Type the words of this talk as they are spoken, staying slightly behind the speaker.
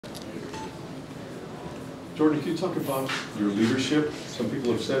Jordan, can you talk about your leadership? Some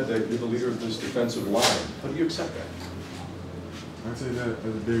people have said that you're the leader of this defensive line. How do you accept that? I take that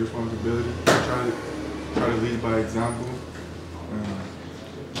as a big responsibility. I try to lead by example.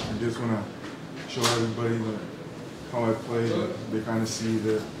 I just want to show everybody that how I play, that they kind of see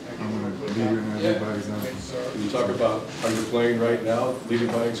that I'm a leader and I lead by example. Can you talk about how you're playing right now, leading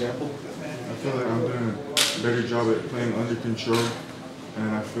by example? I feel like I'm doing a better job at playing under control,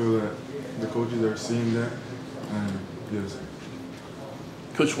 and I feel that the coaches are seeing that, and yes.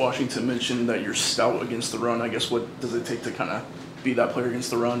 Coach Washington mentioned that you're stout against the run. I guess what does it take to kind of be that player against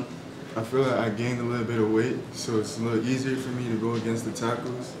the run? I feel like I gained a little bit of weight, so it's a little easier for me to go against the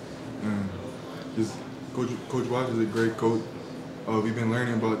tackles. And just Coach Wash is a great coach. We've been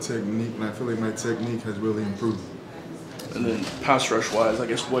learning about technique, and I feel like my technique has really improved. And then pass rush wise, I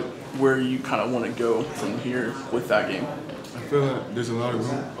guess where you kind of want to go from here with that game? I feel like there's a lot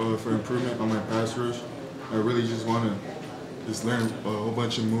of room for improvement on my pass rush. I really just want to just learn a whole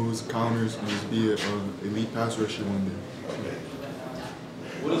bunch of moves, counters, and just be an elite pass rusher one day.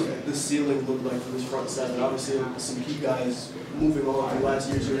 What does the ceiling look like for this front seven? Obviously, some key guys moving on from last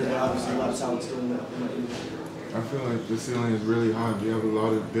year's year, and obviously a lot of talent still in that unit. I feel like the ceiling is really high. We have a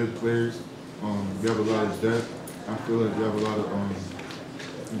lot of good players. We have a lot of depth. I feel like we have a lot of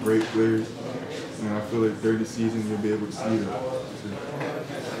great players, and I feel like during the season you'll be able to see that.